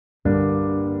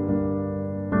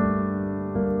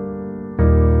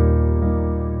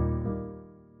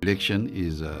Election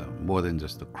is more than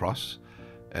just a cross,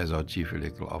 as our Chief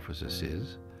Electoral Officer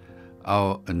says.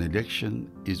 An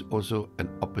election is also an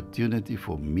opportunity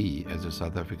for me as a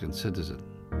South African citizen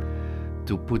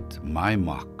to put my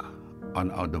mark on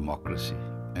our democracy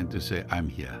and to say, I'm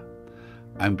here.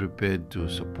 I'm prepared to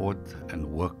support and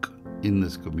work in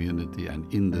this community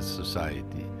and in this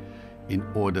society in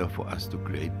order for us to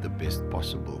create the best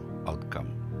possible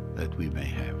outcome that we may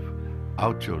have.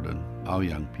 Our children, our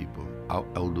young people, our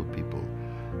elder people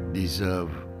deserve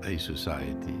a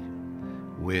society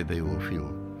where they will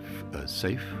feel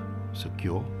safe,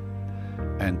 secure,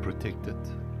 and protected,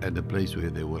 and a place where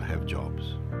they will have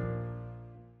jobs.